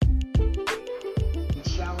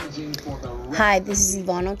Hi, this is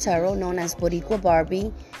Yvonne Otero, known as Boricua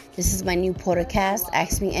Barbie. This is my new podcast.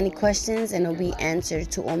 Ask me any questions and it'll be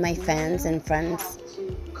answered to all my fans and friends.